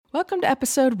Welcome to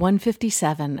episode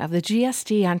 157 of the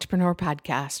GSD Entrepreneur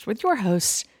Podcast with your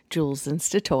hosts, Jules and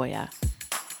Statoya.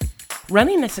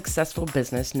 Running a successful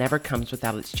business never comes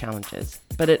without its challenges,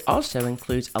 but it also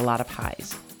includes a lot of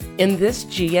highs. In this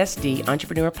GSD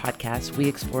Entrepreneur Podcast, we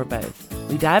explore both.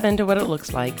 We dive into what it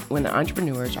looks like when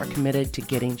entrepreneurs are committed to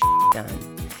getting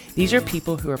done. These are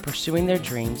people who are pursuing their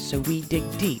dreams, so we dig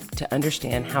deep to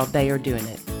understand how they are doing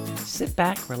it. Sit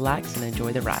back, relax, and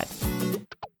enjoy the ride.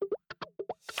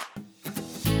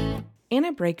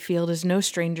 Anna Brakefield is no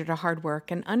stranger to hard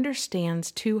work and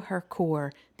understands to her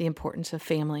core the importance of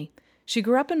family. She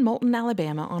grew up in Moulton,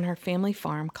 Alabama on her family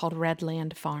farm called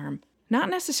Redland Farm. Not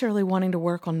necessarily wanting to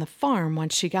work on the farm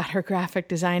once she got her graphic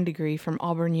design degree from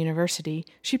Auburn University,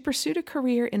 she pursued a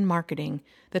career in marketing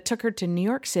that took her to New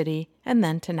York City and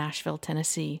then to Nashville,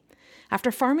 Tennessee.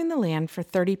 After farming the land for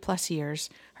 30 plus years,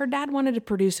 her dad wanted to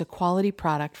produce a quality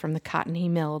product from the cotton he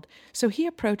milled, so he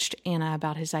approached Anna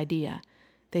about his idea.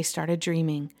 They started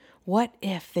dreaming. What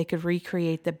if they could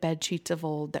recreate the bed sheets of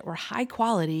old that were high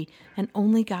quality and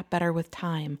only got better with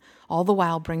time, all the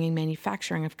while bringing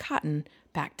manufacturing of cotton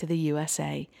back to the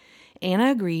USA?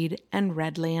 Anna agreed, and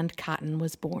Redland Cotton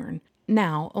was born.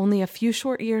 Now, only a few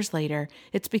short years later,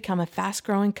 it's become a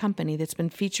fast-growing company that's been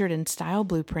featured in Style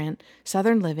Blueprint,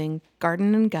 Southern Living,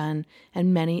 Garden and Gun,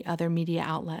 and many other media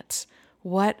outlets.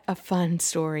 What a fun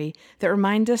story that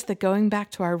reminds us that going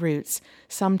back to our roots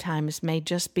sometimes may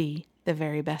just be the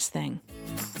very best thing.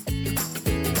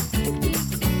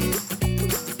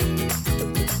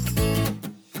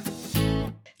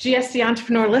 GSD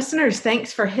Entrepreneur listeners,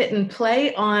 thanks for hitting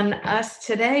play on us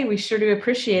today. We sure do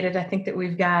appreciate it. I think that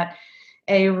we've got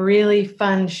a really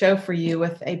fun show for you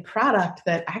with a product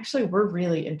that actually we're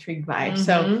really intrigued by. Mm-hmm.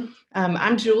 So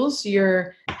I'm Jules,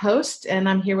 your host, and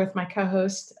I'm here with my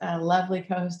co-host, lovely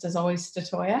co-host as always,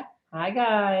 Statoya. Hi,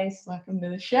 guys. Welcome to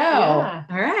the show. Yeah.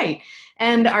 All right.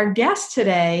 And our guest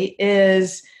today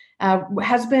has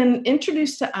been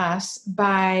introduced to us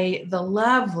by the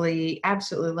lovely,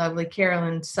 absolutely lovely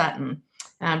Carolyn Sutton.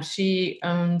 She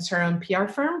owns her own PR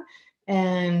firm.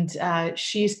 And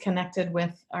she's connected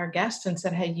with our guest and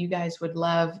said, hey, you guys would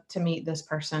love to meet this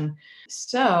person.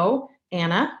 So,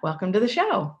 Anna, welcome to the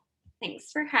show.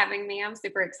 Thanks for having me. I'm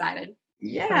super excited.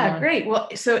 Yeah, great. Well,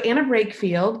 so Anna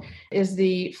Brakefield is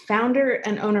the founder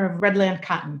and owner of Redland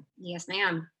Cotton. Yes,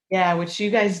 ma'am. Yeah, which you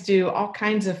guys do all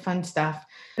kinds of fun stuff.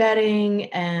 Bedding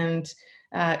and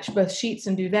both sheets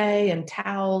and duvet and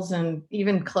towels and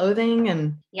even clothing.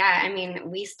 And yeah, I mean,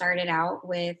 we started out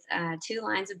with 2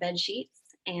 lines of bed sheets,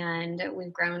 and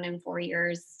we've grown in 4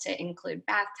 years to include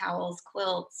bath towels,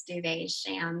 quilts, duvets,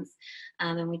 shams,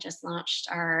 and we just launched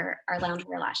our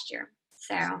loungewear last year.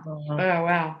 So, oh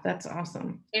wow, that's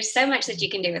awesome. There's so much that you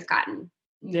can do with cotton.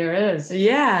 There is.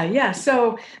 Yeah.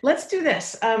 So let's do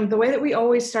this. The way that we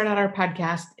always start out our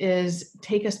podcast is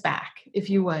take us back, if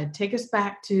you would. Take us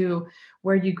back to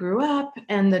where you grew up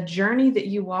and the journey that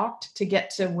you walked to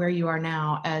get to where you are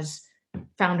now as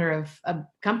founder of a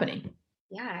company.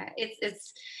 Yeah,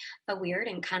 it's a weird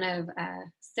and kind of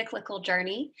cyclical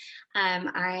journey.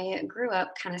 I grew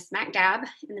up kind of smack dab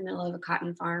in the middle of a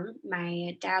cotton farm.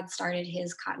 My dad started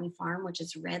his cotton farm, which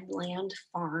is Redland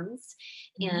Farms,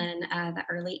 in the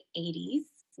early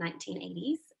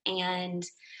 1980s. And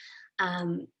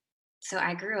so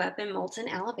I grew up in Moulton,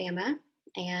 Alabama,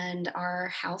 and our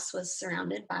house was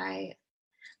surrounded by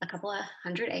a couple of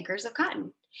 100 acres of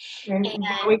cotton. And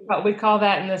we call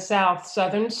that in the South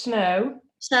Southern snow.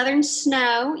 Southern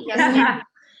snow, yes.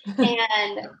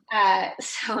 And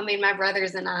so, I mean, my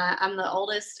brothers and I'm the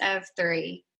oldest of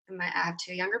 3. I have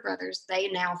 2 younger brothers. They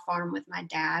now farm with my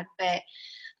dad, but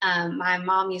my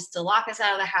mom used to lock us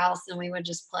out of the house and we would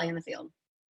just play in the field.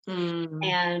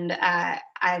 And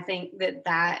I think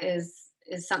that is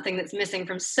something that's missing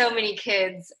from so many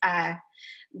kids'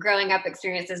 growing up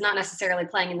experiences, not necessarily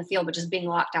playing in the field, but just being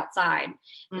locked outside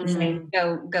and saying,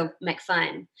 go make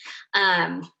fun.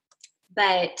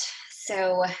 But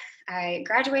so I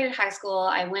graduated high school.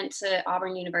 I went to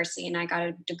Auburn University and I got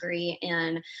a degree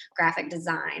in graphic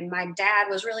design. My dad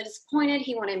was really disappointed.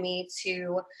 He wanted me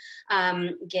to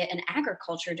get an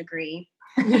agriculture degree.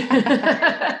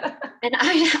 And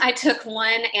I took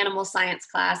one animal science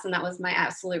class, and that was my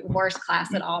absolute worst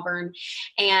class at Auburn.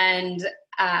 And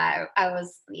I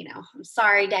was, I'm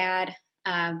sorry, Dad,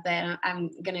 but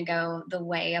I'm going to go the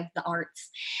way of the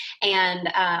arts. And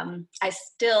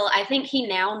I think he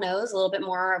now knows a little bit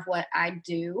more of what I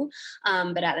do.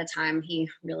 But at the time, he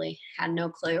really had no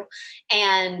clue.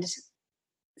 And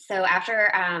so after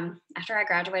I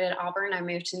graduated Auburn, I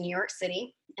moved to New York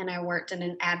City, and I worked in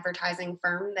an advertising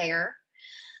firm there.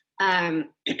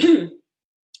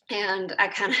 And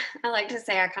I like to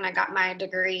say I kind of got my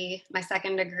degree, my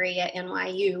second degree at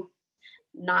NYU,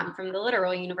 not from the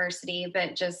literal university,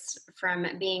 but just from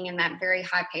being in that very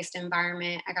high paced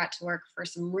environment. I got to work for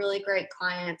some really great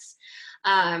clients,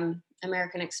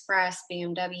 American Express,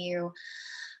 BMW.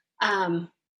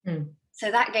 So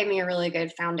that gave me a really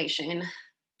good foundation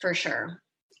for sure.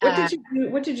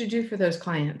 What did you do for those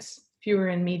clients if you were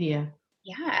in media?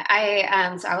 Yeah, I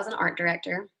was an art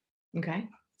director. Okay.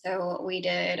 So we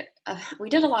did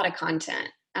a lot of content,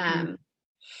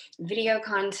 video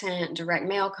content, direct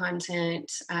mail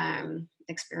content,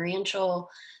 experiential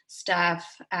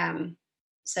stuff.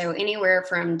 So anywhere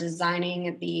from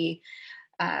designing the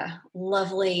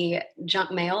lovely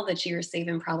junk mail that you receive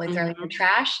and probably throw in your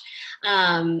trash,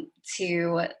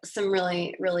 to some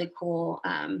really, really cool,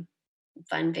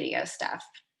 fun video stuff.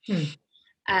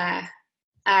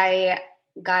 I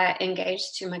got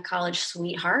engaged to my college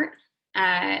sweetheart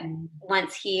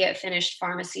once he finished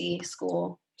pharmacy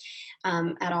school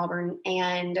at Auburn,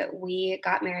 and we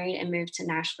got married and moved to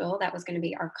Nashville. That was going to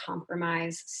be our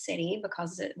compromise city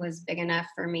because it was big enough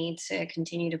for me to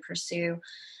continue to pursue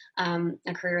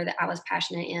a career that I was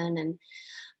passionate in,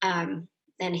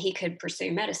 and he could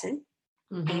pursue medicine.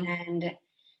 And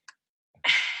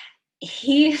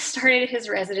he started his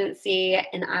residency,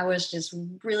 and I was just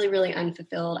really, really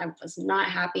unfulfilled. I was not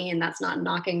happy, and that's not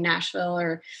knocking Nashville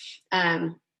or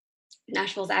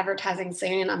Nashville's advertising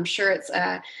scene. I'm sure it's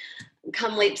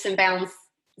come leaps and bounds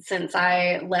since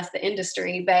I left the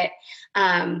industry, but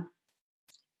I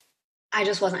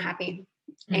just wasn't happy.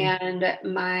 And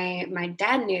my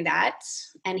dad knew that,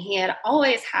 and he had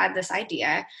always had this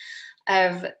idea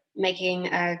of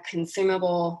making a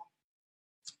consumable,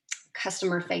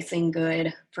 customer-facing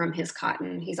good from his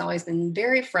cotton. He's always been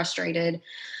very frustrated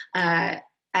at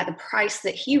the price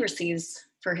that he receives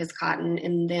for his cotton,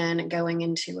 and then going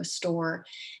into a store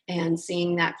and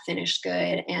seeing that finished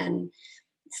good and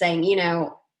saying,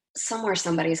 somewhere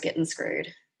somebody's getting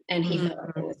screwed, and he felt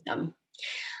like it was them.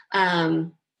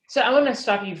 So I want to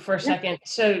stop you for a second.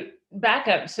 So back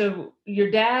up. So your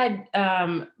dad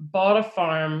bought a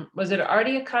farm. Was it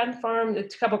already a cotton farm?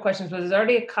 It's a couple of questions. Was it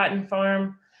already a cotton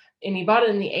farm? And he bought it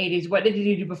in the 80s. What did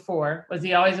he do before? Was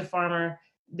he always a farmer?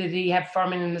 Did he have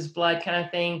farming in his blood kind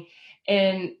of thing?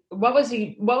 And what was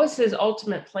his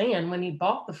ultimate plan when he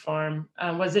bought the farm?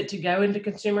 Was it to go into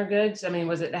consumer goods? I mean,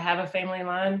 was it to have a family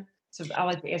line? So I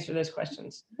like to answer those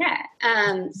questions. Yeah.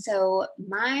 So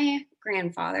my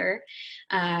grandfather,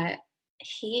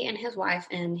 he and his wife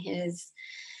and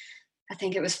I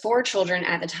think it was 4 children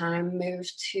at the time,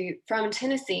 moved from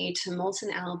Tennessee to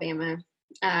Moulton, Alabama.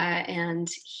 And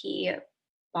he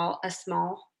bought a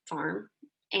small farm,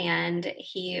 and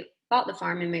he bought the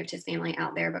farm and moved his family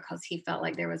out there because he felt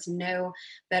like there was no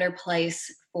better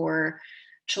place for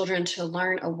children to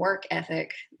learn a work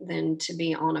ethic than to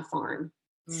be on a farm.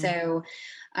 So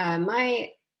my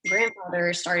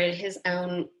grandfather started his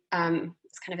own,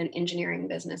 it's kind of an engineering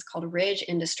business called Ridge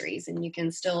Industries, and you can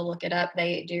still look it up.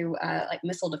 They do like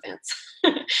missile defense.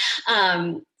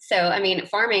 So, I mean,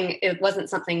 farming, it wasn't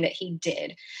something that he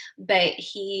did, but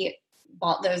he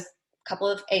bought those couple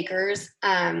of acres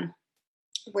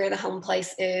where the home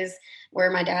place is, where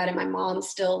my dad and my mom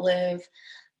still live.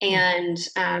 And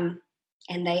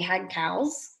they had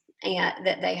cows and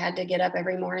that they had to get up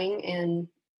every morning and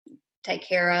take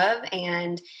care of,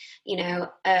 and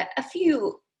a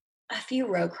few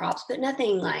row crops, but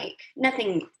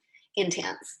nothing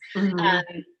intense.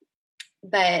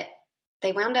 But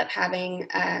they wound up having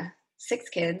 6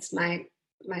 kids, my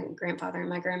grandfather and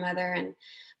my grandmother, and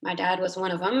my dad was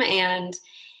one of them, and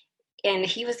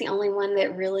he was the only one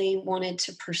that really wanted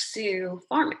to pursue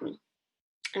farming.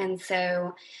 And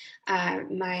so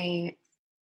my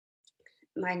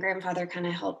grandfather kind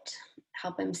of help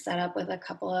him set up with a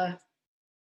couple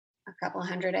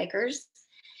hundred acres.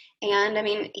 And I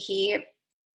mean, he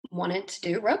wanted to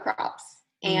do row crops.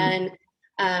 And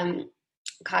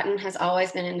cotton has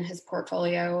always been in his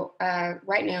portfolio.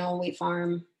 Right now we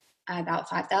farm about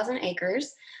 5,000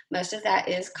 acres. Most of that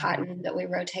is cotton that we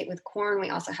rotate with corn. We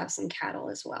also have some cattle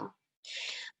as well.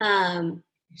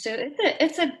 So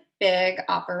it's a big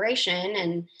operation.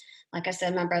 And like I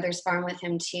said, my brothers farm with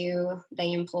him too.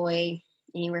 They employ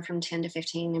anywhere from 10 to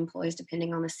 15 employees,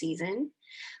 depending on the season.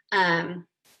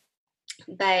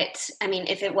 But I mean,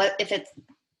 if it's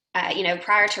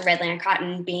prior to Redland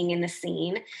Cotton being in the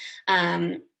scene,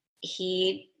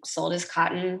 he sold his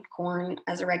cotton, corn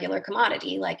as a regular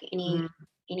commodity, like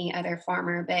any other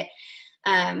farmer. But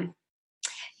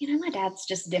my dad's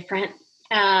just different.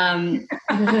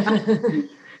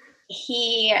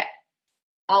 He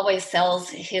always sells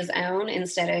his own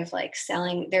instead of like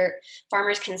selling. Their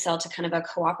farmers can sell to kind of a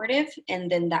cooperative, and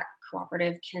then that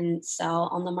cooperative can sell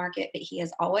on the market, but he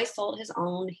has always sold his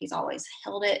own. He's always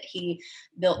held it. He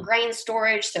built grain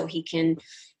storage so he can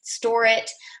store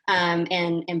it,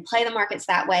 and play the markets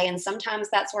that way. And sometimes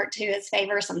that's worked to his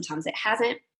favor, sometimes it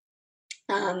hasn't.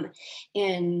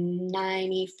 In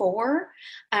 94,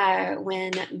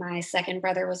 when my second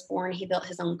brother was born, he built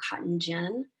his own cotton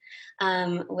gin,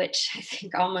 which I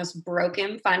think almost broke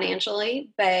him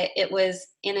financially, but it was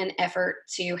in an effort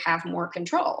to have more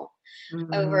control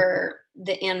over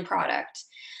the end product.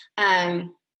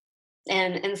 And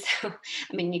so,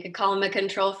 I mean, you could call him a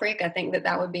control freak. I think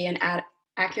that would be an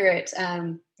accurate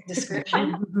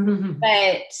description,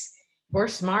 but or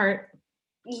smart.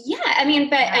 Yeah, I mean,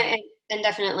 but and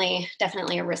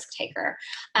definitely a risk taker.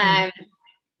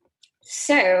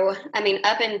 So, I mean,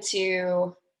 up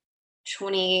into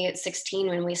 2016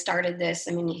 when we started this,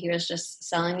 I mean, he was just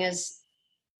selling his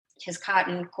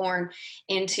cotton, corn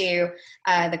into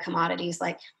the commodities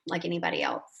like anybody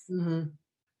else.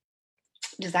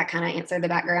 Does that kind of answer the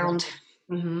background?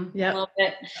 Yeah, a little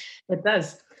bit. It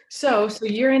does. So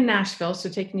you're in Nashville. So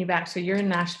taking you back, so you're in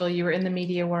Nashville. You were in the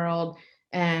media world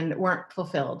and weren't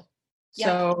fulfilled. Yep.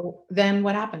 So then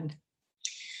what happened?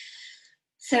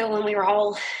 So when we were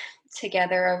all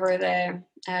together over the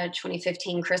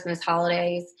 2015 Christmas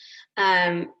holidays,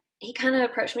 he kind of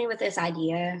approached me with this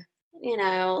idea, you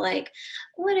know, like,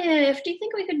 what if, do you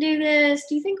think we could do this?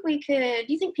 Do you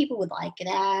think people would like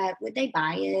that? Would they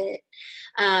buy it?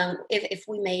 If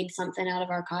we made something out of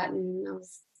our cotton?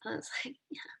 I was like,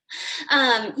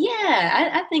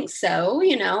 yeah, I think so.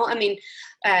 You know, I mean,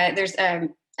 there's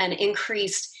an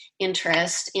increased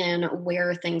interest in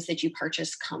where things that you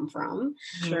purchase come from,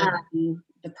 Sure.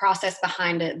 The process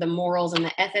behind it, the morals and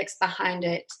the ethics behind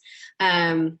it.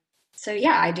 So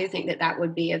yeah, I do think that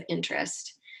would be of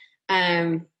interest.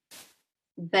 But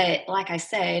like I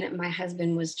said, my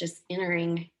husband was just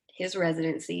entering his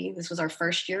residency. This was our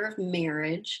first year of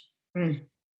marriage.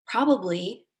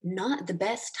 Probably not the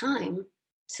best time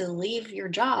to leave your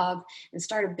job and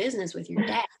start a business with your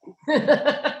dad.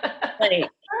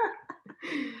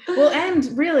 Well,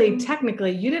 and really,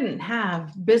 technically, you didn't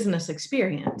have business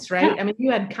experience, right? I mean,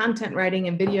 you had content writing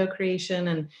and video creation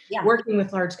and working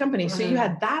with large companies. So you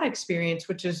had that experience,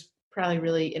 which is probably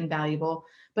really invaluable,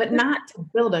 but not to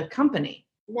build a company.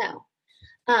 No.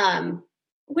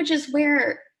 Which is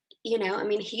where, you know, I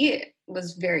mean, he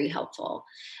was very helpful.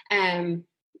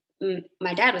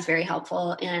 My dad was very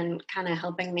helpful in kind of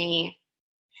helping me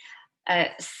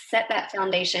set that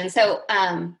foundation. So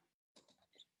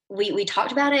we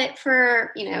talked about it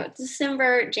for, you know,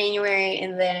 December, January,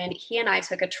 and then he and I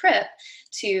took a trip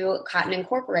to Cotton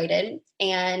Incorporated,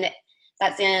 and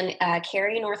that's in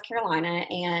Cary, North Carolina.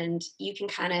 And you can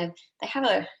they have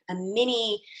a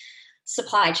mini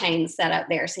supply chain set up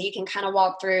there. So you can kind of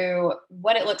walk through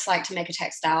what it looks like to make a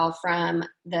textile from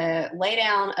the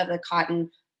laydown of the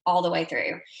cotton all the way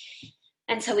through.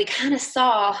 And so we kind of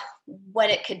saw what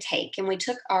it could take. And we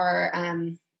took our,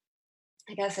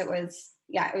 I guess it was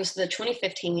the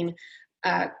 2015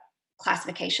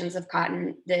 classifications of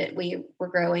cotton that we were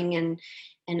growing, and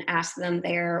asked them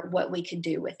there what we could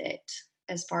do with it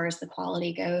as far as the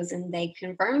quality goes. And they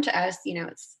confirmed to us, you know,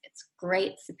 it's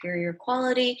great, superior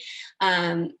quality.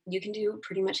 You can do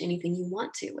pretty much anything you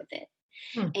want to with it.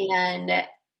 And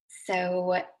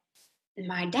so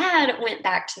my dad went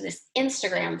back to this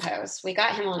Instagram post. We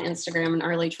got him on Instagram in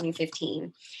early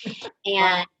 2015.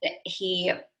 And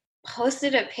he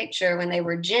posted a picture when they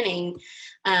were ginning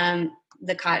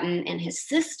the cotton, and his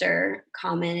sister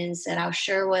commented and said, I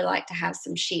sure would like to have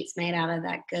some sheets made out of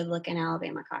that good looking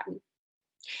Alabama cotton.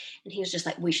 And he was just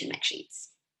like, we should make sheets.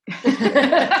 And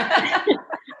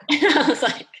I was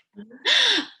like,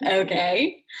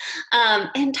 okay.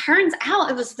 And turns out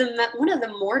it was one of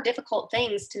the more difficult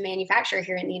things to manufacture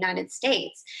here in the United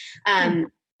States.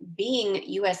 Being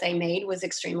USA made was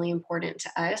extremely important to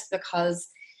us, because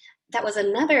that was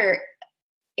another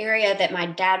area that my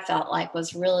dad felt like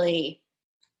was really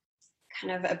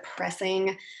kind of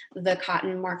oppressing the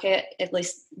cotton market, at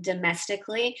least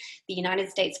domestically. The United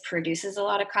States produces a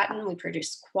lot of cotton. We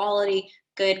produce quality,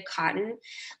 good cotton.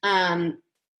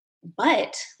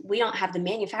 But we don't have the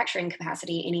manufacturing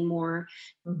capacity anymore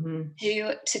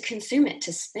to consume it,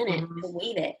 to spin it, to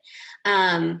weave it.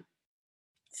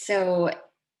 So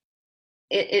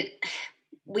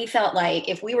we felt like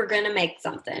if we were going to make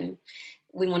something,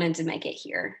 we wanted to make it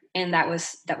here. And that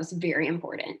was very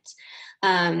important.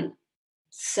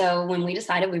 So when we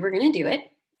decided we were going to do it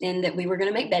and that we were going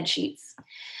to make bed sheets,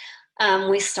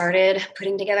 we started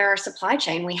putting together our supply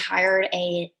chain. We hired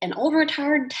an old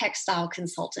retired textile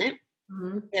consultant.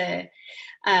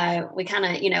 We kind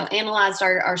of, analyzed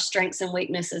our strengths and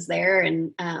weaknesses there.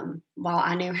 And while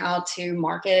I knew how to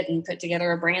market and put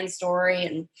together a brand story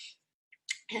and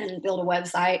build a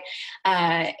website,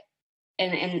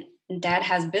 and Dad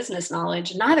has business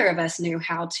knowledge, neither of us knew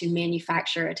how to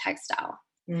manufacture a textile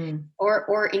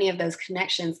or any of those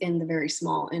connections in the very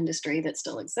small industry that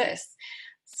still exists.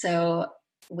 So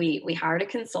we hired a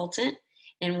consultant,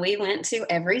 and we went to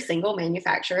every single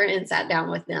manufacturer and sat down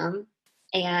with them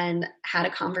and had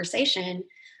a conversation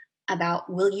about,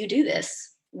 will you do this?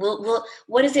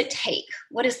 What does it take?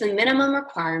 What is the minimum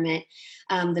requirement?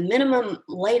 The minimum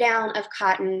laydown of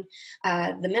cotton,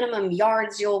 the minimum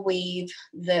yards you'll weave,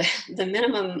 the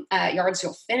minimum yards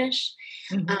you'll finish.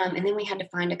 And then we had to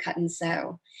find a cut and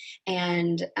sew.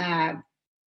 And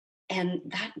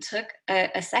that took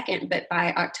a second, but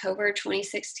by October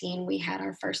 2016, we had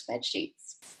our first bed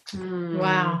sheets.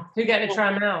 Wow. Who got to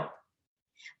try them out?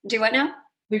 Do what now?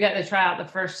 Who got to try out the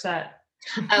first set?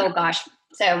 Oh gosh.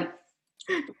 So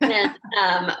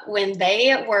when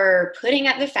they were putting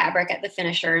up the fabric at the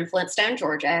finisher in Flintstone,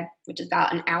 Georgia, which is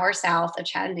about an hour south of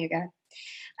Chattanooga,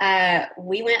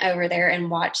 we went over there and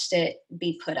watched it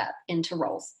be put up into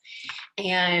rolls.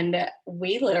 And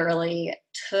we literally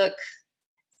took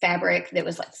fabric that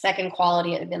was like second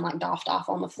quality. It had been like doffed off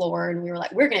on the floor. And we were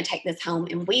like, we're going to take this home.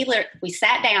 And we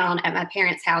sat down at my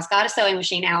parents' house, got a sewing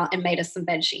machine out, and made us some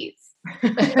bed sheets.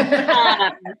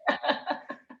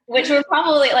 Which were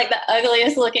probably like the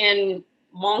ugliest looking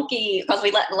wonky, because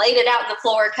we laid it out on the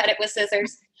floor, cut it with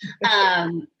scissors.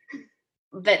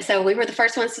 But so we were the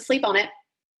first ones to sleep on it.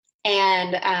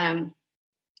 And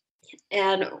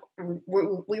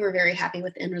we were very happy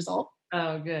with the end result.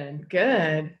 Oh, good.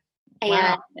 Good. And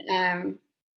Wow.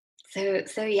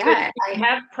 So yeah, I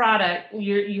have product.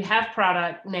 You have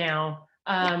product now.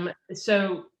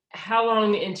 So how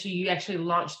long into you actually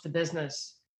launched the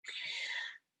business?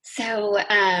 So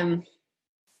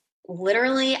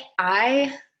literally,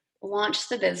 I launched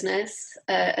the business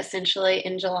essentially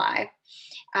in July.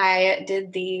 I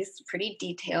did these pretty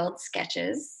detailed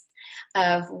sketches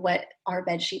of what our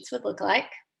bed sheets would look like,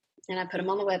 and I put them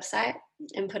on the website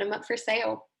and put them up for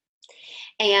sale.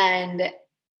 And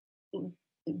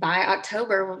by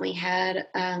October, when we had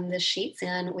the sheets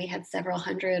in, we had several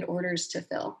hundred orders to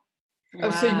fill. Oh,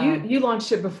 so you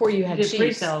launched it before you had did sheets.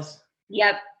 pre-sales.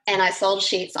 Yep. And I sold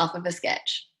sheets off of a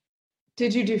sketch.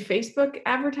 Did you do Facebook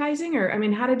advertising, or,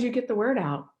 how did you get the word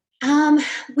out?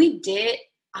 We did.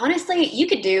 Honestly, you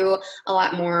could do a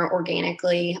lot more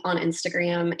organically on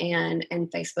Instagram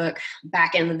and Facebook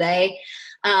back in the day.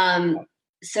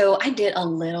 So I did a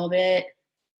little bit.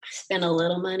 I spent a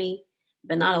little money,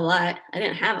 but not a lot. I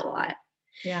didn't have a lot.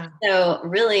 Yeah. So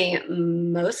really,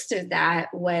 most of that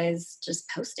was just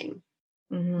posting.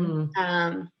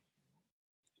 Mm-hmm.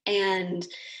 And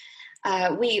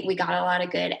we got a lot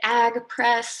of good ag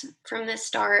press from the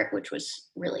start, which was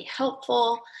really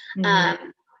helpful. Mm-hmm.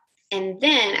 And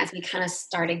then as we kind of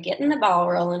started getting the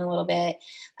ball rolling a little bit,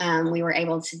 we were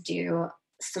able to do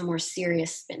some more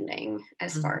serious spending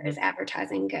as far as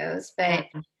advertising goes. But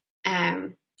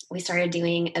we started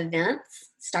doing events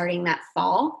starting that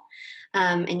fall.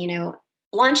 And,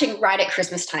 launching right at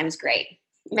Christmas time is great.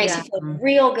 It makes you feel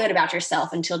real good about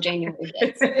yourself until January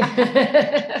hits.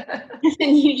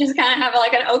 And you just kind of have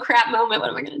like an oh crap moment. What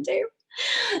am I going to do?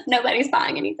 Nobody's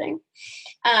buying anything.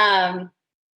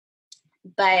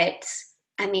 But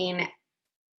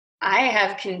I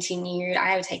have continued.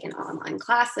 I have taken online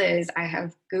classes. I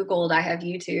have Googled. I have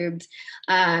YouTubed,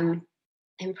 and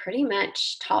pretty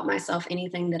much taught myself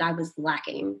anything that I was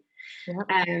lacking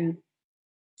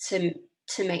to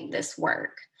make this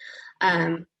work.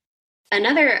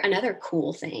 Another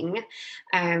cool thing,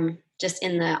 just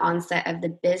in the onset of the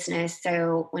business.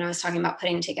 So when I was talking about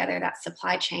putting together that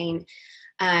supply chain,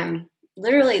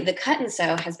 literally the cut and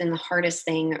sew has been the hardest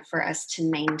thing for us to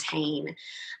maintain.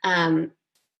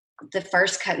 The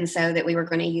first cut and sew that we were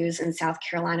going to use in South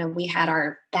Carolina, we had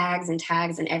our bags and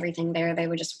tags and everything there. They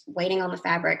were just waiting on the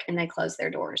fabric, and they closed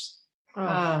their doors.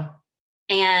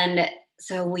 And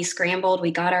so we scrambled.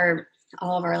 We got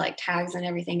all of our like tags and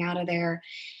everything out of there.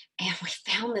 And we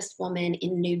found this woman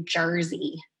in New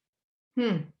Jersey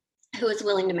who was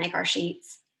willing to make our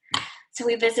sheets. So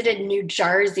we visited New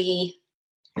Jersey,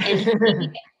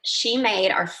 and she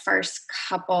made our first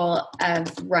couple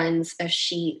of runs of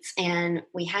sheets. And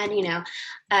we had,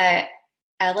 a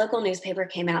local newspaper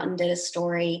came out and did a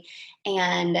story.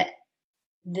 And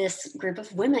this group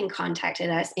of women contacted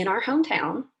us in our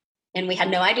hometown. And we had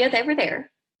no idea they were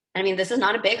there. This is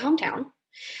not a big hometown.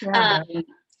 Yeah.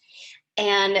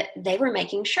 and they were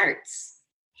making shirts,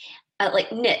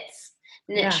 like knit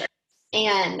shirts.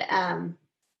 And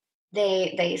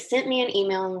they sent me an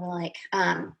email and were like,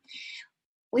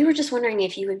 we were just wondering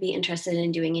if you would be interested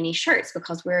in doing any shirts,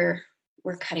 because we're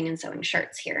cutting and sewing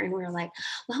shirts here. And we were like,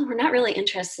 well, we're not really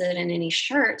interested in any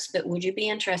shirts, but would you be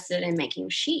interested in making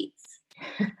sheets?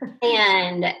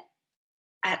 And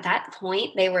at that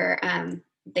point, they were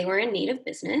in need of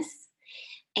business,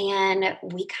 and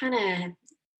we kind of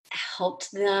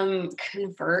helped them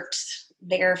convert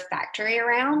their factory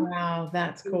around. Wow,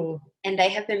 that's cool. And they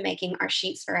have been making our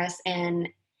sheets for us, and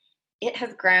it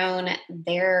has grown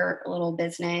their little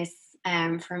business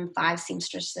from 5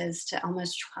 seamstresses to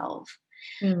almost 12.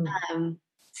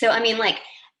 So I mean, like,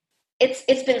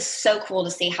 it's been so cool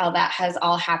to see how that has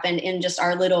all happened in just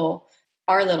our little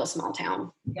small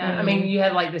town. Yeah, I mean, you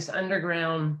had like this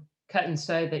underground cut and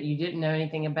sew that you didn't know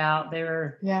anything about. They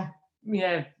were,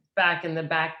 back in the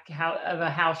back of a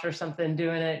house or something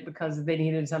doing it because they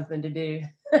needed something to do.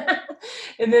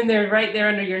 And then they're right there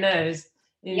under your nose.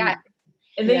 And, yeah.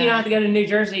 And then you don't have to go to New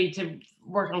Jersey to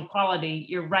work on quality.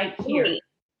 You're right here.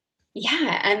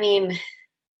 Yeah. I mean,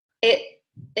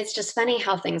 it's just funny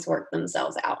how things work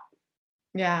themselves out.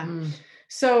 Yeah.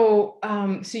 So,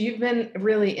 so you've been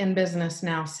really in business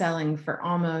now selling for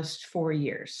almost 4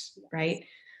 years, right?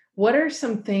 What are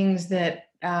some things that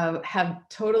have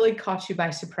totally caught you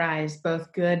by surprise,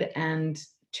 both good and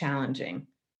challenging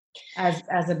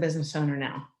as a business owner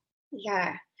now?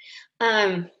 Yeah.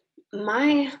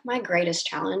 My greatest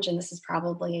challenge, and this is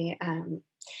probably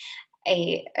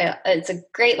it's a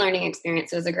great learning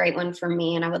experience. It was a great one for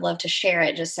me, and I would love to share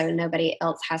it just so nobody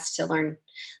else has to learn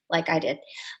like I did.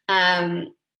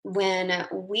 When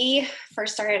we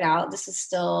first started out, this is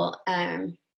still,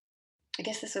 I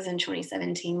guess this was in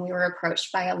 2017, we were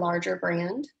approached by a larger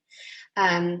brand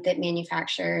that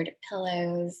manufactured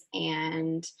pillows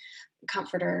and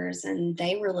comforters, and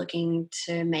they were looking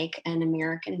to make an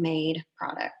American-made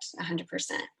product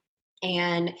 100%.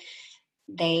 And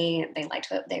they liked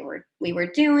what we were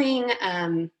doing,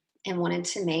 and wanted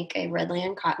to make a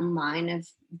Redland cotton line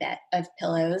of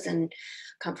pillows and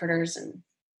comforters and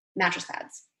mattress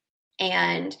pads.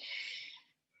 And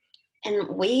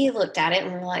we looked at it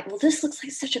and we're like, well, this looks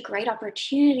like such a great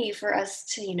opportunity for us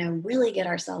to, really get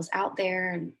ourselves out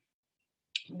there. And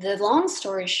the long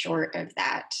story short of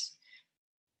that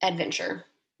adventure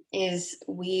is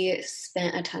we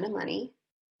spent a ton of money.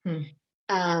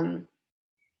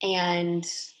 And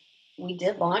we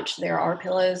did launch. There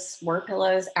were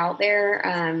pillows out there.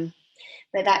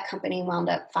 But that company wound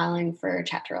up filing for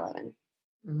Chapter 11.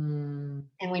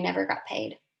 And we never got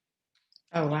paid.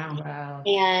 Oh, wow.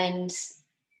 And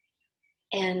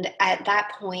at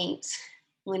that point,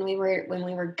 when we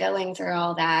were going through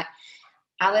all that,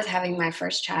 I was having my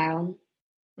first child.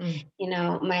 It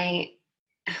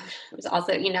was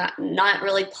also, not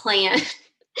really planned.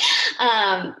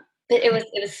 But it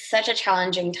was such a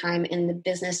challenging time in the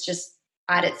business, just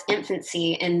at its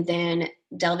infancy, and then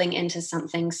delving into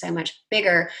something so much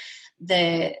bigger.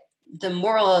 The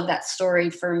moral of that story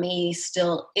for me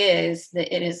still is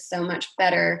that it is so much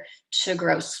better to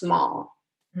grow small,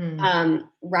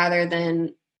 rather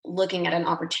than looking at an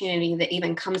opportunity that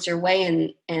even comes your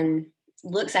way and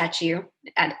looks at you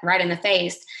right in the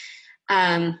face.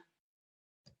 I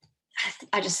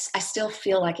still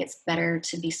feel like it's better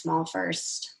to be small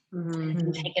first,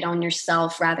 and take it on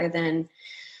yourself rather than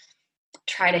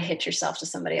try to hitch yourself to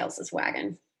somebody else's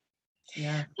wagon.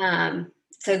 Yeah.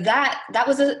 So that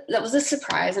was a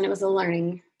surprise, and it was a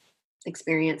learning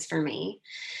experience for me.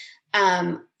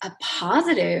 A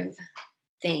positive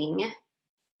thing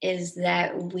is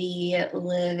that we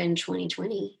live in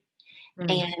 2020,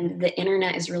 and the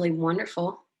internet is really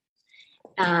wonderful.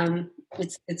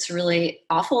 It's really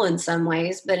awful in some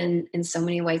ways, but in so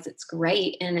many ways it's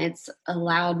great, and it's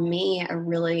allowed me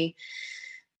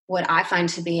what I find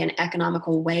to be an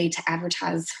economical way to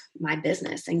advertise my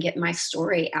business and get my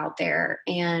story out there.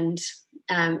 And,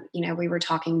 we were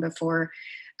talking before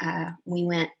we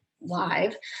went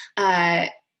live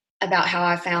about how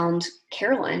I found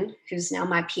Carolyn, who's now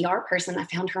my PR person. I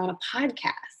found her on a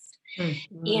podcast.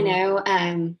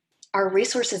 Our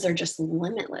resources are just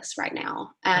limitless right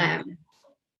now. And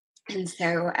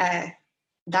so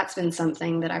that's been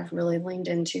something that I've really leaned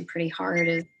into pretty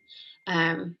hard,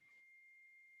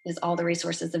 is all the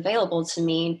resources available to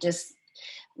me, just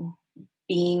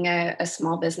being a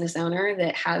small business owner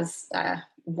that has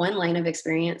one lane of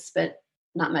experience, but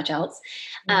not much else.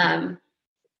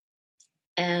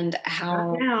 And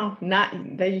how not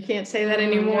that you can't say that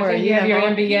anymore. You have your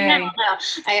MBA. No.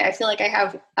 I feel like I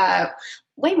have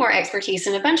way more expertise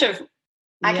in a bunch of,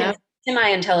 I can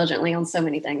semi-intelligently on so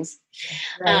many things.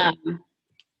 Right.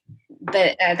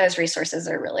 But those resources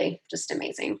are really just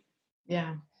amazing.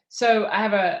 Yeah. So I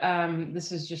have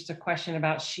this is just a question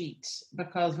about sheets,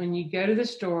 because when you go to the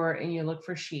store and you look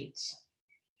for sheets,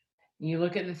 you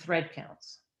look at the thread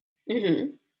counts.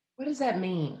 Mm-hmm. What does that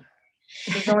mean?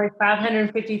 There's only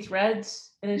 550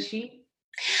 threads in a sheet?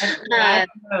 I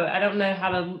don't know how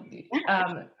to,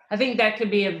 I think that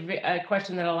could be a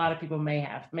question that a lot of people may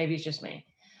have. Maybe it's just me.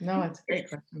 No, it's a great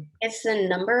question. It's the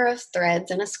number of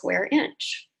threads in a square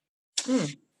inch.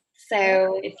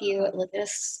 So if you look at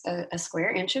a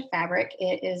square inch of fabric,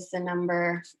 it is the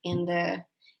number in the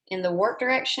warp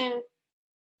direction,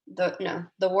 the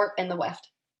warp and the weft.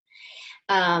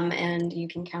 And you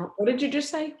can count. What did you just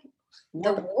say?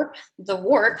 The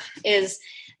warp is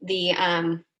the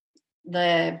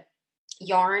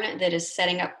yarn that is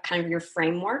setting up kind of your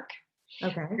framework.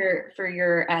 Okay. For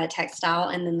your textile,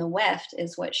 and then the weft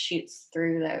is what shoots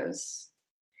through those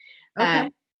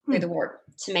through the warp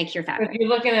to make your fabric. If you're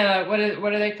looking at what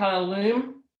do they call a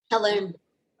loom? A loom.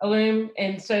 A loom,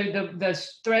 and so the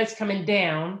threads coming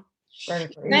down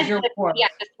vertically.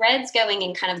 The threads going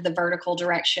in kind of the vertical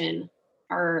direction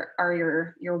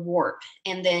are your warp,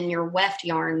 and then your weft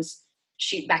yarns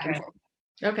shoot back and forth.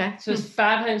 Okay, so it's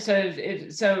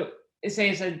 500. So it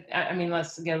says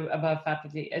let's go above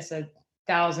 550. It's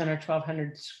 1,000 or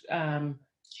 1,200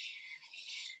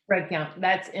 thread count.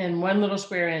 That's in one little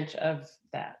square inch of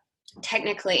that.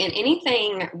 Technically, and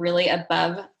anything really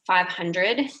above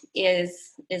 500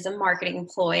 is a marketing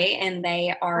ploy, and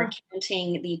they are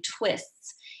counting the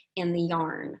twists in the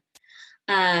yarn.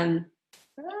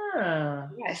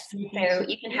 Yes. So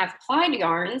you can have plied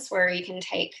yarns where you can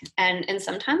take, and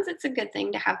sometimes it's a good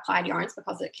thing to have plied yarns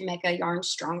because it can make a yarn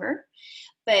stronger.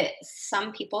 But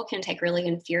some people can take really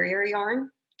inferior yarn,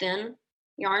 thin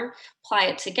yarn, ply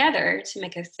it together to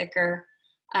make a thicker,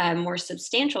 more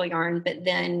substantial yarn. But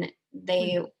then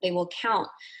they will count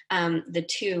the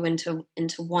two into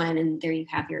one, and there you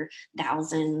have your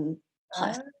 1,000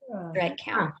 plus thread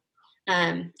count.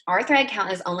 Our thread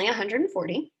count is only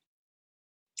 140.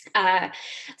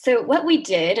 So what we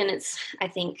did, and it's, I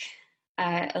think,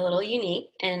 a little unique,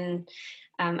 and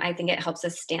I think it helps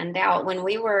us stand out. When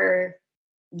we were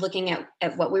looking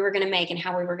at what we were going to make and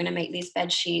how we were going to make these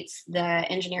bed sheets, the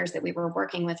engineers that we were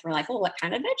working with were like, well, what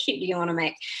kind of bed sheet do you want to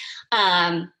make?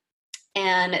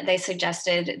 And they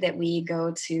suggested that we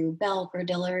go to Belk or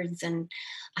Dillard's and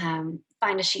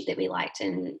find a sheet that we liked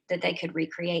and that they could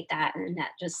recreate that. And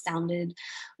that just sounded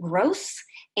gross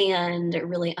and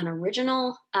really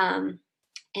unoriginal.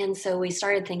 And so we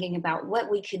started thinking about what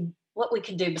we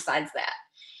could do besides that.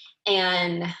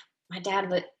 And my dad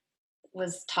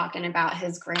was talking about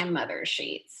his grandmother's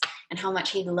sheets and how much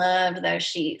he loved those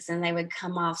sheets, and they would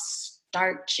come off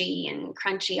starchy and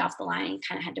crunchy off the line, and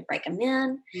kind of had to break them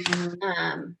in.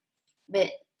 Mm-hmm.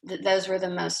 But those were the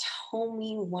most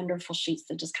homey, wonderful sheets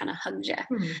that just kind of hugged you.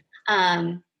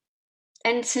 Mm-hmm.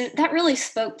 And so that really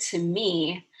spoke to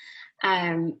me,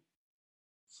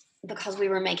 because we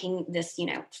were making this,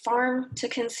 farm to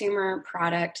consumer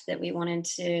product that we wanted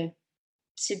to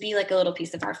be like a little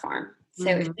piece of our farm. So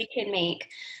if we could make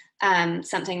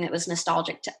something that was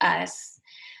nostalgic to us,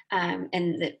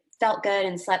 and that felt good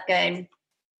and slept good,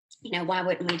 why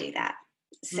wouldn't we do that?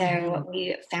 So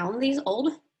we found these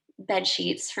old bed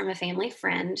sheets from a family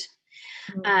friend,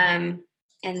 and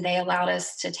they allowed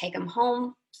us to take them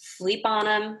home, sleep on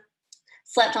them,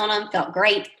 slept on them, felt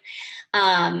great.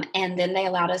 And then they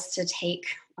allowed us to take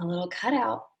a little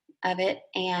cutout of it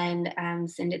and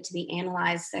send it to be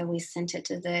analyzed. So we sent it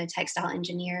to the textile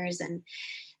engineers, and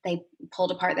they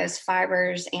pulled apart those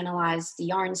fibers, analyzed the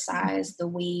yarn size, the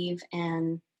weave,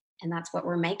 and that's what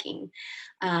we're making.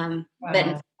 Wow.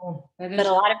 But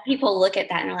a lot of people look at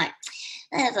that and are like,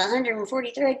 that's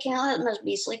 140 thread count. That must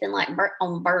be sleeping like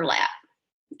on burlap.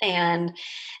 And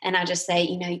I just say,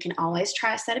 you can always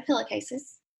try a set of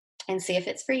pillowcases and see if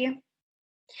it's for you.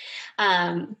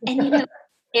 And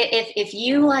if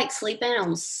you like sleeping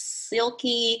on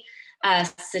silky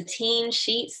sateen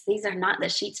sheets, these are not the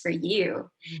sheets for you.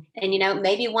 And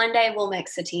maybe one day we'll make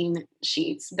sateen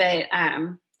sheets, but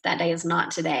that day is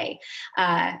not today.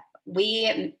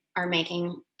 We are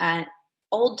making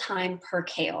old time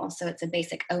percale, so it's a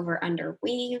basic over under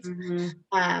weave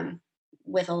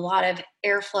with a lot of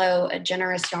airflow, a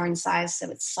generous yarn size,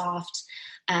 so it's soft.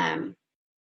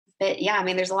 But yeah,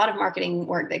 there's a lot of marketing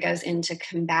work that goes into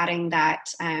combating that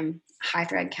high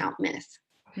thread count myth.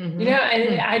 And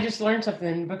I just learned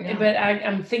something, but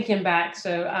I'm thinking back.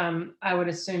 So I would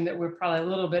assume that we're probably a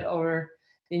little bit older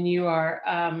than you are.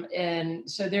 And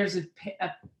so there's a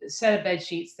set of bed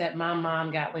sheets that my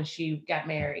mom got when she got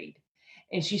married.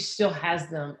 and she still has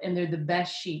them, and they're the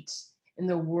best sheets in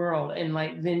the world. And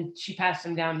like, then she passed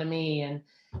them down to me, and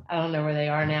I don't know where they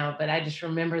are now, but I just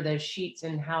remember those sheets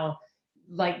and how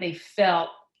like they felt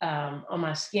on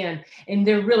my skin. And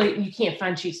they're really, you can't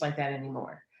find sheets like that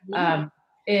anymore.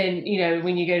 And you know,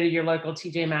 when you go to your local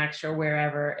TJ Maxx or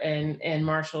wherever, and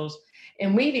Marshalls,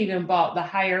 and we've even bought the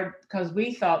higher, because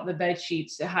we thought the bed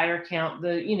sheets, the higher count,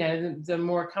 the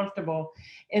more comfortable.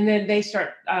 And then they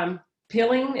start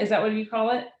peeling. Is that what you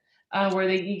call it? Where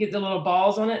you get the little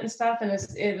balls on it and stuff. And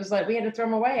it was like, we had to throw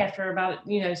them away after about,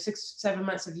 6-7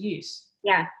 months of use.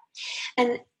 Yeah.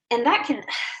 And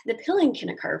the peeling can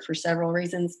occur for several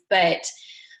reasons, but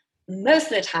most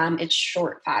of the time it's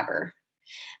short fiber.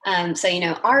 So,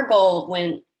 our goal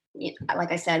when,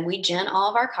 like I said, we gin all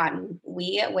of our cotton,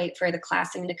 we wait for the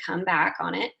classing to come back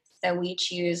on it. So we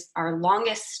choose our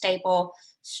longest staple,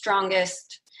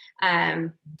 strongest,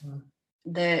 the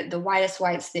whitest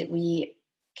whites that we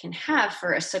can have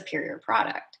for a superior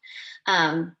product.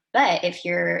 But if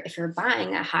you're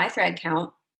buying a high thread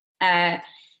count,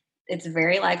 it's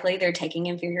very likely they're taking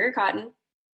inferior cotton.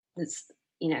 It's,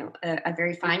 a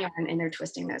very fine yarn, and they're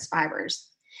twisting those fibers.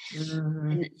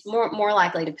 And it's more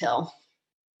likely to pill.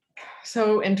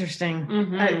 So interesting.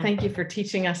 Thank you for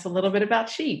teaching us a little bit about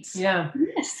sheets. Yeah.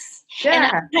 Yes. Yeah. And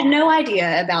I had no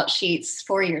idea about sheets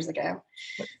 4 years ago.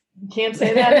 Can't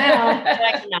say that now.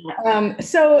 I cannot.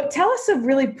 So tell us a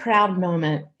really proud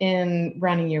moment in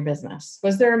running your business.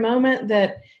 Was there a moment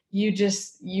that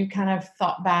you kind of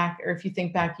thought back, or if you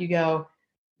think back, you go,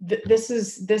 this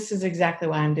is exactly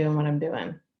why I'm doing what I'm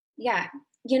doing? Yeah.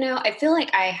 I feel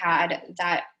like I had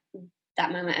that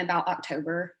moment about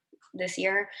October this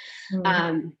year.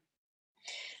 And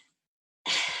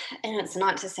it's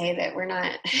not to say that we're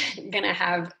not going to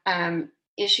have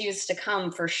issues to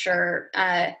come, for sure.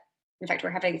 In fact, we're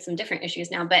having some different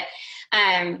issues now, but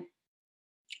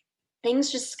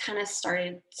things just kind of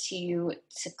started to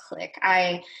click.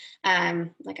 Like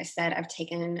I said, I've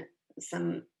taken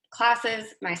some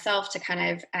classes myself to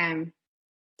kind of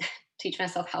teach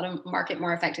myself how to market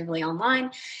more effectively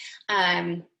online.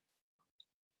 And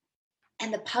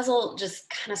the puzzle just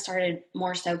kind of started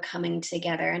more so coming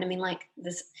together. And I mean, like,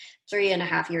 this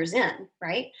 3.5 years in,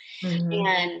 right?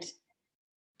 And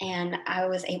I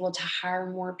was able to hire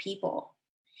more people.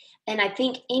 And I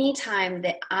think anytime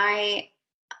that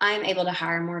I'm able to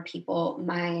hire more people,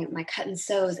 my cut and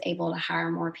sew is able to hire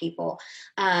more people.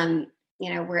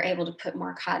 We're able to put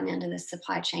more cotton into the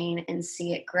supply chain and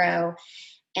see it grow,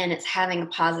 and it's having a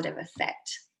positive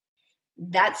effect.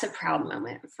 That's a proud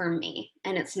moment for me.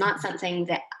 And it's not something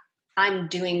that I'm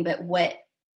doing, but what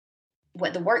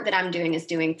the work that I'm doing is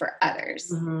doing for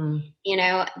others.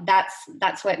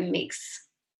 That's what makes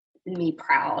me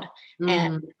proud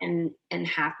and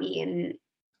happy, and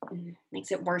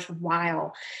makes it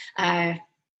worthwhile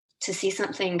to see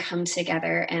something come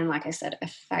together and, like I said,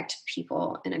 affect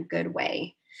people in a good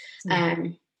way.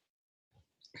 And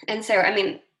so, I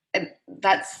mean,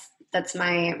 that's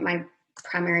my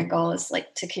primary goal, is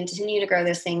like to continue to grow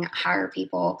this thing, hire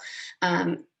people,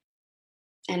 and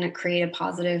to create a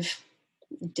positive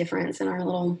difference in our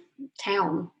little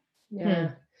town.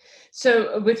 Yeah.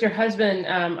 So with your husband,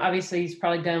 obviously he's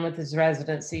probably done with his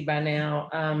residency by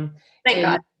now. Thank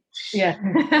God. Yeah.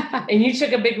 And you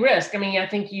took a big risk. I mean, I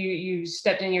think you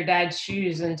stepped in your dad's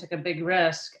shoes and took a big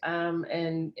risk,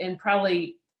 and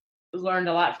probably learned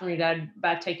a lot from your dad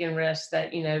by taking risks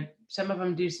that, some of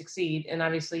them do succeed. And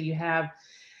obviously you have.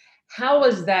 How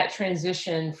was that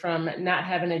transition from not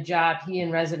having a job, he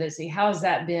in residency? How has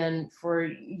that been for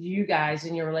you guys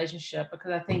in your relationship?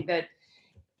 Because I think that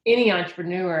any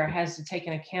entrepreneur has to take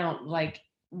into account, like,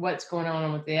 what's going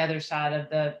on with the other side of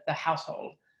the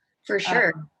household. For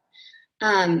sure.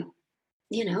 The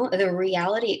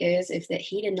reality is that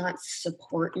he did not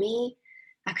support me,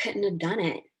 I couldn't have done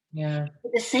it. Yeah.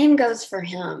 The same goes for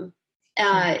him.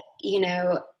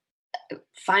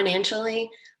 Financially,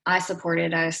 I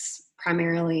supported us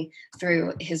primarily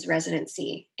through his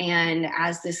residency. And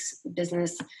as this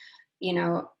business,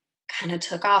 kind of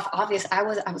took off, obviously I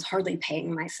was hardly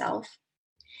paying myself,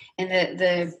 and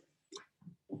the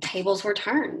tables were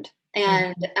turned.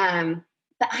 And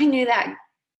but I knew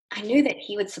that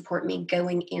he would support me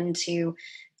going into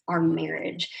our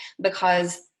marriage,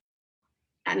 because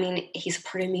I mean, he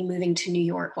supported me moving to New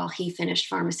York while he finished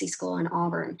pharmacy school in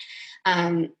Auburn.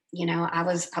 I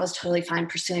was totally fine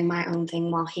pursuing my own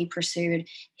thing while he pursued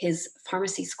his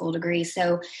pharmacy school degree.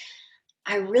 So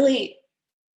I really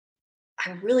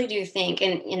do think,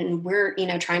 and we're,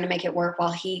 trying to make it work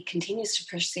while he continues to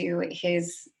pursue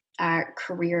his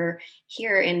career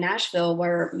here in Nashville,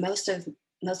 where most of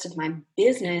most of my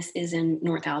business is in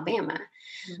North Alabama.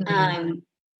 Mm-hmm.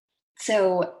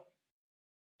 So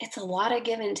it's a lot of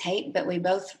give and take, but we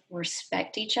both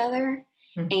respect each other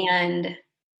and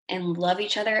love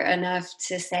each other enough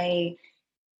to say,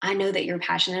 I know that you're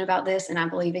passionate about this and I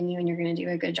believe in you and you're going to do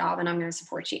a good job and I'm going to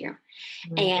support you.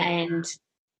 And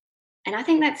I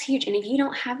think that's huge. And if you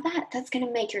don't have that, that's going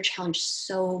to make your challenge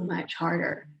so much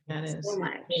harder. That is. So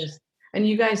much. It is. And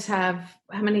you guys have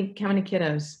how many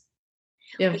kiddos?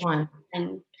 You have one.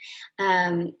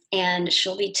 And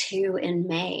she'll be 2 in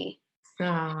May.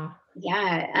 Ah.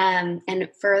 Yeah. And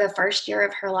for the first year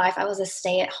of her life, I was a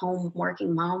stay-at-home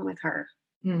working mom with her,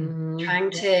 trying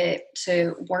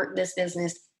to work this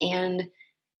business and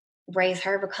raise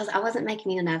her because I wasn't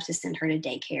making enough to send her to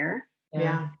daycare.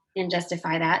 Yeah. And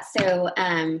justify that. So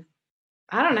I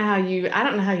don't know how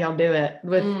y'all do it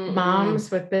with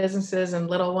moms with businesses and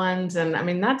little ones. And I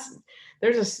mean,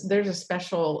 there's a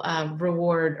special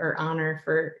reward or honor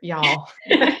for y'all.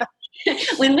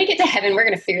 When we get to heaven, we're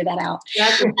going to figure that out.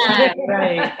 That's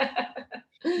right.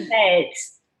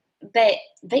 But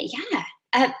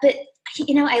yeah, but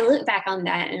I look back on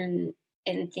that and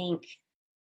think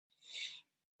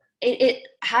it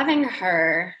having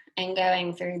her and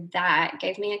going through that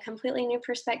gave me a completely new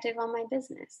perspective on my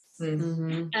business.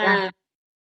 And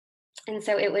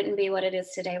so it wouldn't be what it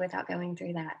is today without going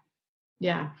through that.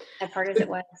 Yeah. As hard as it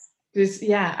was.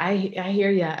 I hear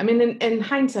you. I mean, in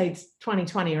hindsight's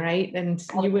 2020, right? And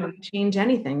you wouldn't change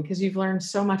anything because you've learned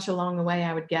so much along the way,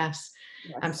 I would guess.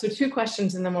 Yes. So 2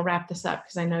 questions and then we'll wrap this up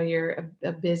because I know you're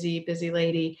a busy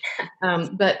lady.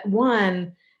 But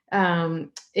one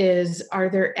is, are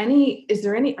there any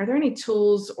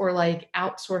tools or like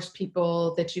outsourced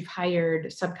people that you've hired,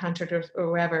 subcontractors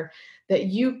or whatever, that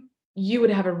you would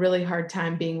have a really hard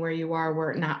time being where you are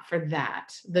were it not for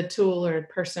that, the tool or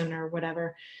person or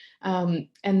whatever? And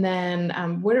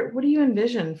then what do you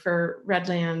envision for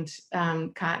Redland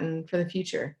Cotton for the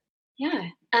future? Yeah.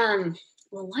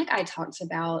 Well, like I talked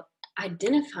about,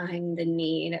 identifying the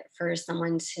need for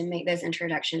someone to make those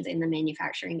introductions in the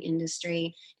manufacturing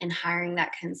industry and hiring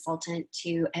that consultant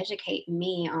to educate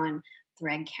me on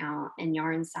thread count and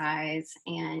yarn size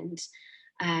and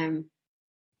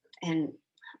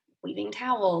weaving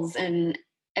towels and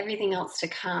everything else to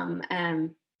come.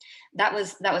 That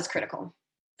was critical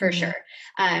for sure.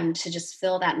 To just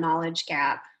fill that knowledge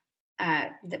gap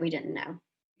that we didn't know.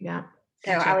 Yeah.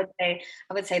 So I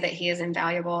would say that he is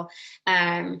invaluable.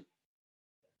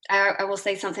 I will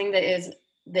say something that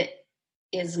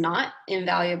is not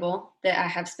invaluable that I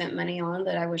have spent money on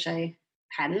that I wish I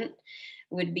hadn't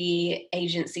would be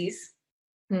agencies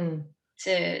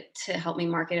to help me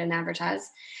market and advertise.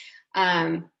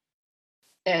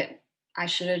 That I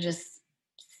should have just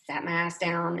sat my ass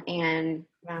down and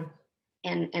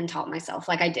taught myself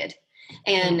like I did,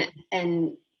 and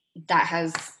that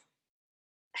has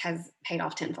paid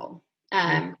off tenfold.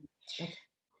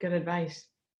 Good advice.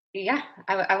 Yeah,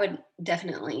 I would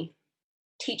definitely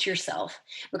teach yourself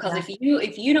because if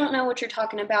you don't know what you're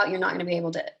talking about, you're not going to be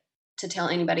able to tell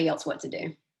anybody else what to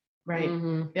do. Right.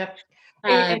 Yep.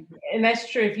 And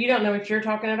that's true. If you don't know what you're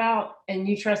talking about and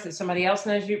you trust that somebody else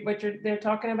knows what they're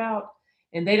talking about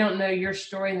and they don't know your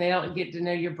story and they don't get to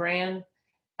know your brand.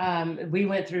 We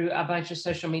went through a bunch of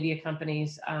social media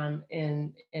companies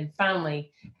and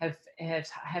finally have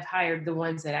hired the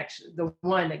one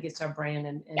that gets our brand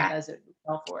and does it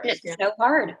well for us. It's so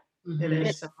hard. It is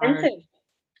it's so hard.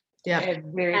 Yeah,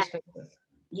 very expensive.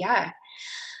 Yeah.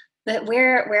 But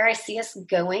where I see us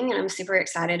going, and I'm super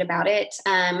excited about it,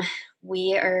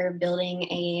 we are building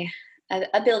a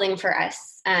building for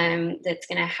us that's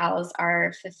going to house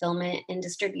our fulfillment and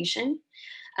distribution.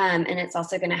 And it's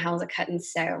also going to house a cut and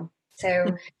sew.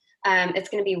 So it's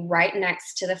going to be right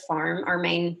next to the farm, our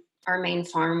main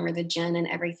farm where the gin and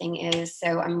everything is.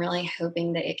 So I'm really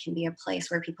hoping that it can be a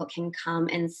place where people can come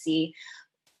and see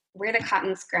where the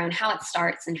cotton's grown, how it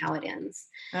starts and how it ends.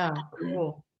 Oh,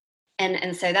 cool.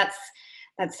 And so that's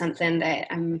something that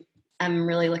I'm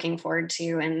really looking forward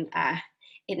to, and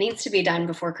it needs to be done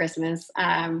before Christmas.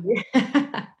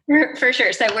 For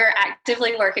sure. So we're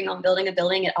actively working on building a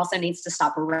building. It also needs to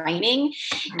stop raining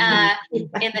in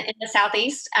the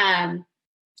Southeast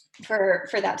for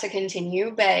that to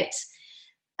continue. But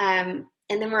and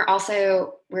then we're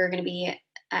going to be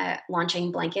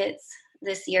launching blankets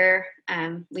this year.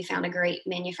 We found a great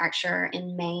manufacturer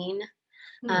in Maine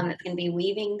that's going to be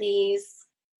weaving these.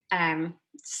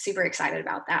 Super excited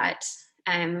about that.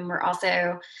 We're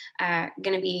also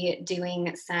going to be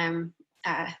doing some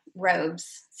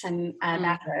robes, some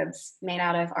bathrobes made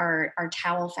out of our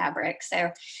towel fabric.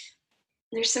 So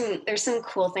there's some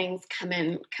cool things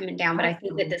coming down, but I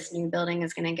think that this new building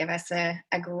is going to give us a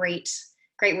great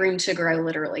room to grow,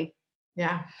 literally.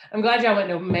 Yeah. I'm glad y'all went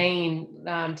to Maine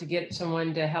to get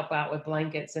someone to help out with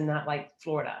blankets and not like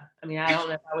Florida. I mean, I don't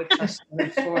know if I would trust them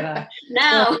in Florida.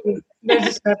 No. There's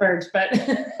the suburbs, but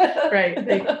right.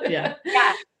 Yeah.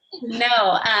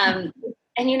 No.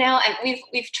 And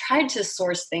we've tried to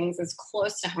source things as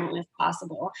close to home as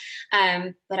possible.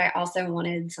 But I also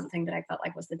wanted something that I felt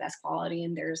like was the best quality,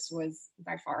 and theirs was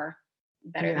by far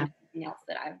better than anything else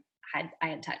that I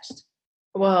had touched.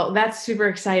 Well, that's super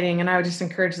exciting. And I would just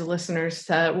encourage the listeners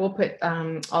we'll put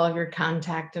all of your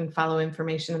contact and follow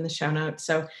information in the show notes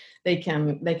so they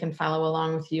can follow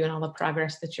along with you and all the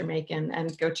progress that you're making,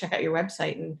 and go check out your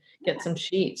website and get some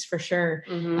sheets for sure.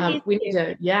 Mm-hmm.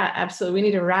 Absolutely. We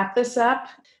need to wrap this up.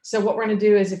 So what we're going to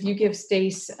do is if you give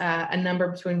Stace a number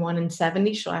between 1 and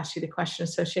 70, she'll ask you the question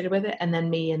associated with it, and then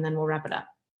me, and then we'll wrap it up.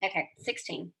 Okay.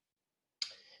 16.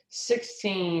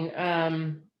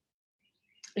 16.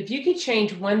 If you could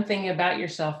change one thing about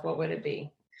yourself, what would it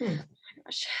be? Oh my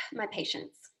gosh, my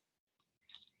patience.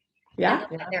 Yeah.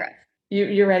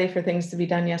 You're ready for things to be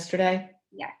done yesterday?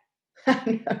 Yeah.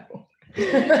 No.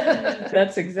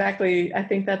 That's exactly, I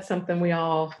think that's something we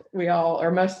all,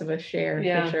 or most of us share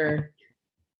for sure.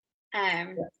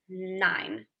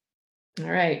 9.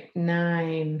 All right.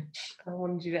 9. I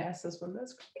wanted you to ask this one.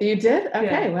 That's great. You did?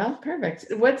 Okay. Yeah. Well, perfect.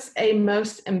 What's a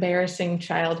most embarrassing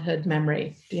childhood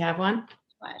memory? Do you have one?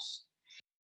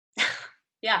 Gosh.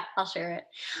 Yeah, I'll share it.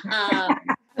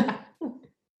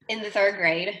 In the 3rd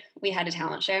grade, we had a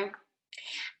talent show,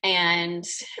 and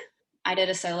I did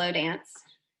a solo dance,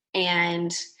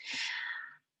 and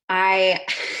I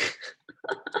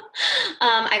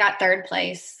got 3rd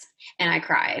place, and I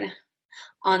cried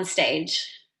on stage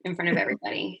in front of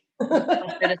everybody. I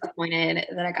was so disappointed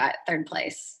that I got 3rd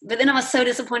place, but then I was so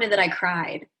disappointed that I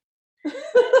cried.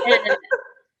 And,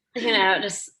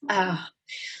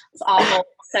 it's awful,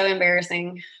 so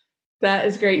embarrassing. That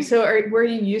is great. So were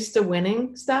you used to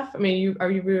winning stuff? I mean,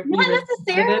 are you not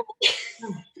necessarily?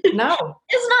 No.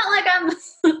 It's not like I'm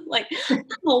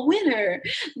a winner.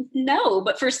 No,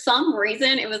 but for some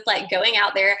reason it was like going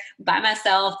out there by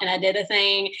myself, and I did a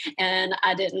thing and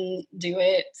I didn't do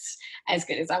it as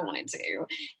good as I wanted to.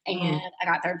 And I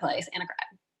got 3rd place and I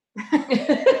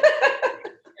cried.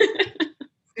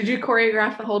 Did you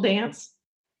choreograph the whole dance?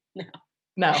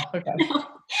 No. Okay. No,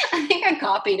 I think I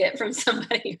copied it from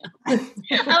somebody else. I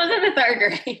was in the 3rd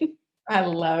grade. I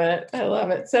love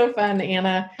it. So fun,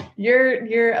 Anna.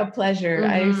 You're a pleasure.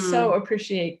 Mm-hmm. I so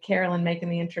appreciate Carolyn making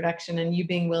the introduction and you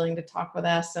being willing to talk with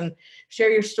us and share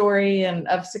your story and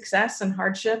of success and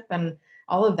hardship and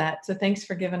all of that. So thanks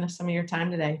for giving us some of your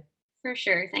time today. For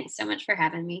sure. Thanks so much for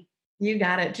having me. You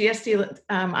got it. GSD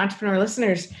entrepreneur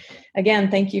listeners, again,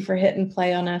 thank you for hitting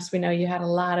play on us. We know you had a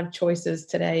lot of choices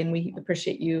today, and we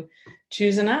appreciate you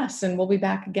choosing us. And we'll be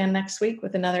back again next week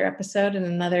with another episode and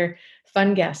another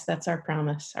fun guest. That's our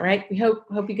promise. All right. We hope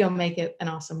you go make it an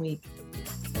awesome week.